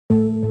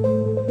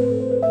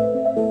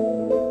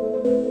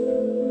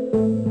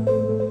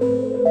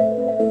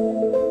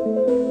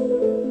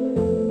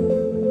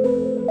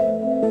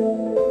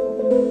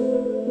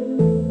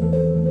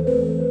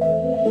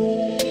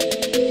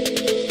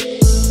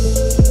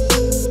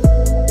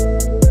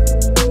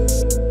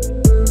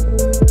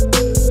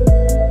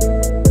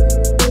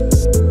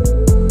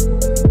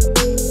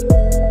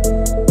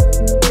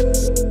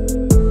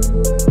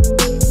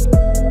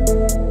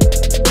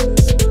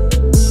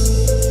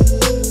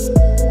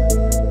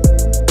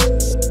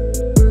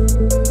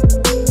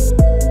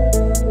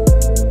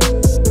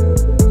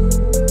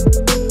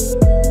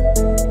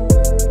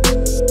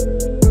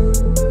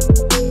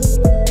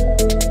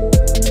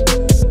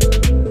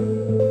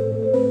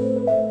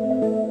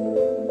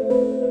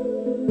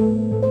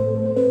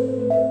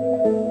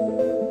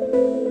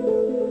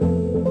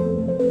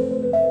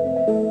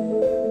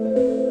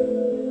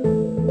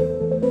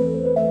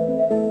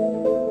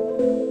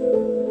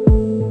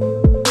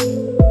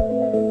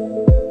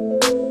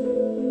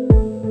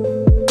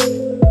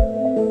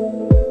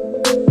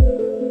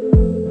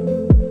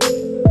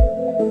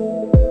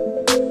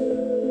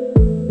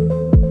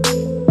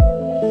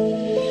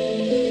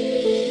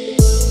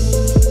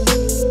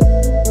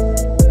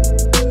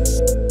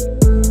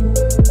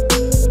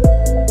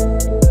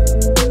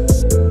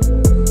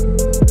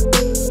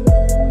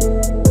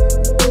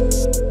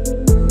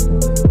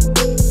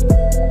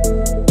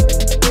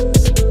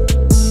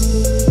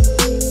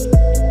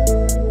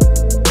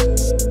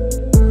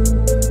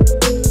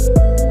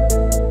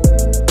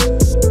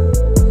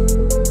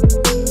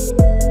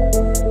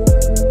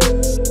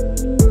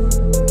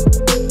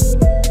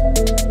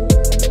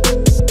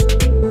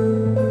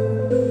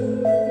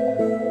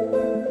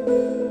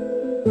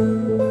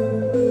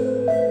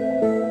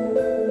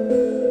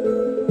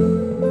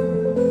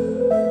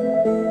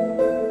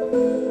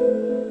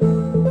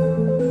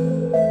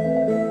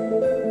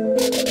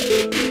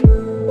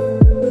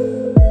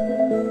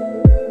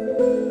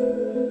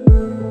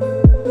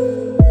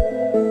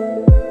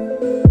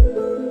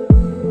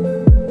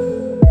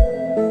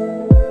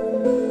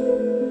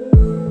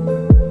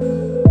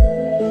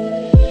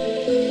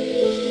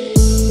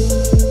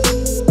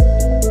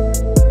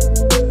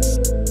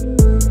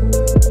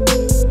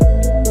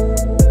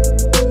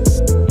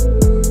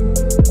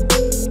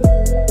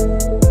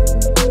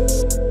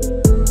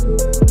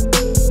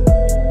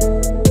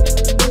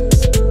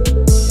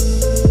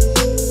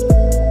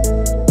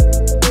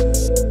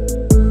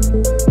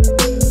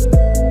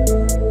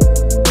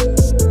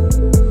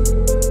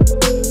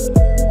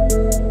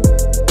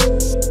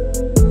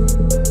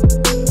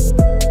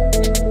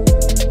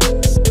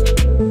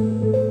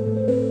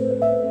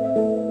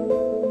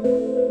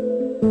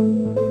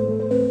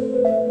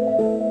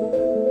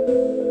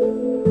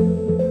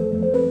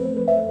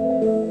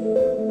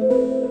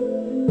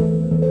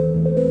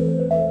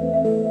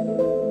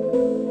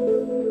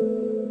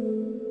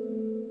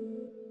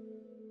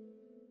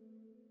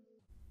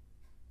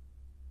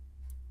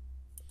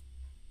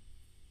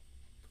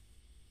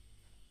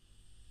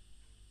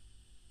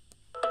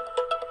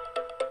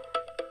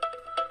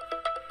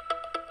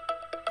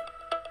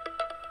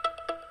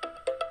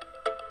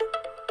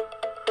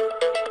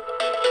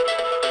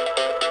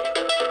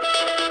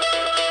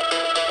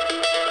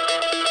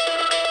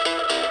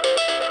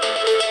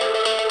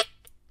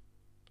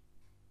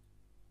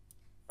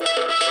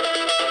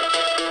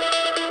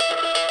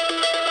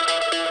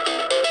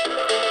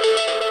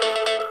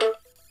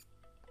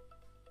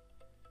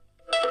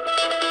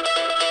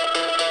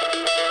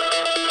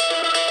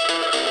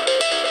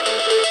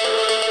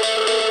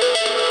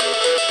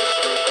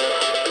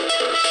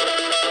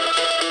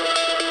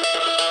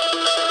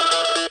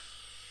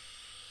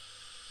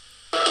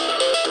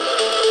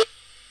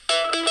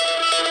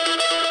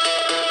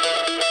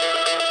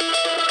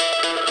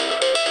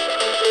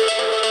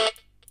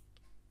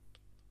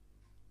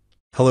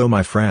Hello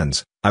my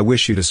friends, I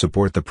wish you to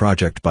support the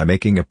project by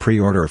making a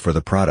pre-order for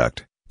the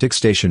product,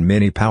 TikStation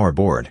Mini Power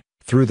Board,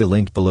 through the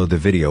link below the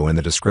video in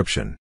the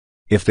description.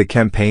 If the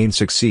campaign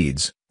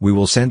succeeds, we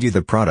will send you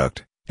the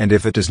product, and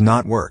if it does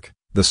not work,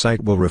 the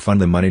site will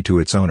refund the money to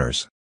its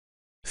owners.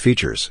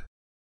 Features: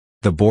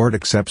 the board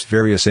accepts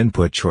various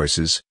input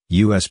choices,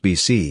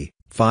 USB-C,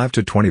 5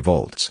 to 20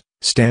 volts,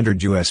 standard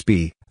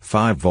USB,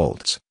 5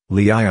 volts,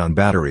 Li-ion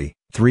battery,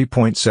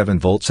 3.7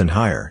 volts and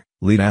higher,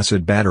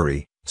 lead-acid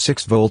battery,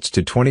 6 volts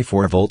to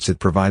 24 volts. It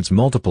provides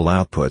multiple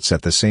outputs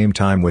at the same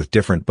time with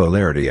different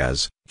polarity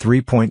as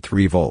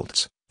 3.3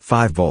 volts,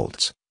 5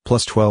 volts,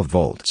 plus 12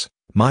 volts,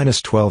 minus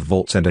 12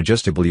 volts and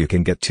adjustable. You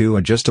can get 2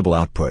 adjustable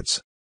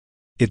outputs.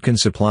 It can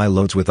supply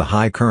loads with a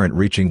high current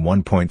reaching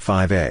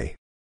 1.5 A.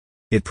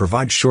 It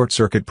provides short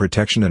circuit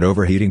protection and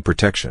overheating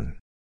protection.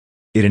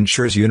 It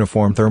ensures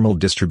uniform thermal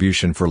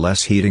distribution for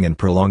less heating and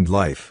prolonged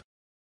life.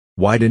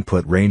 Wide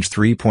input range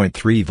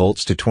 3.3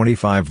 volts to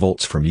 25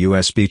 volts from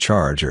USB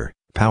charger,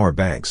 power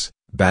banks,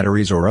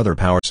 batteries or other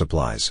power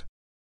supplies.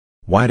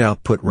 Wide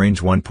output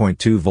range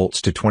 1.2 volts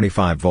to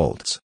 25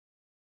 volts.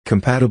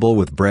 Compatible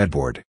with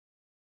breadboard.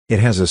 It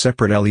has a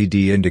separate LED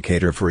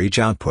indicator for each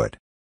output.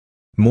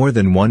 More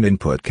than one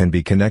input can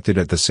be connected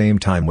at the same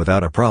time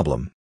without a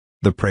problem.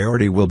 The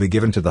priority will be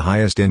given to the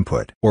highest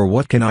input. Or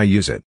what can I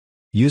use it?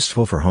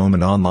 Useful for home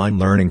and online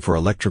learning for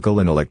electrical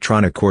and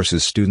electronic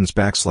courses,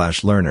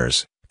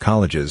 students/learners,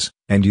 colleges,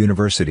 and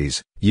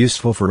universities.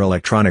 Useful for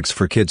electronics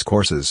for kids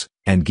courses,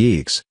 and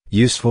geeks.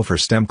 Useful for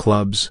STEM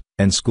clubs,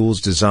 and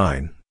schools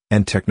design,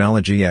 and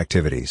technology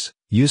activities.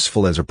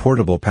 Useful as a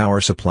portable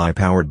power supply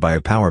powered by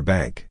a power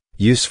bank.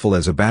 Useful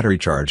as a battery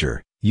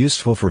charger.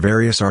 Useful for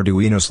various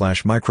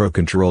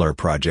Arduino/microcontroller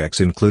projects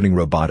including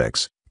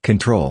robotics,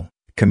 control,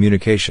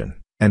 communication,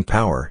 and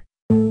power.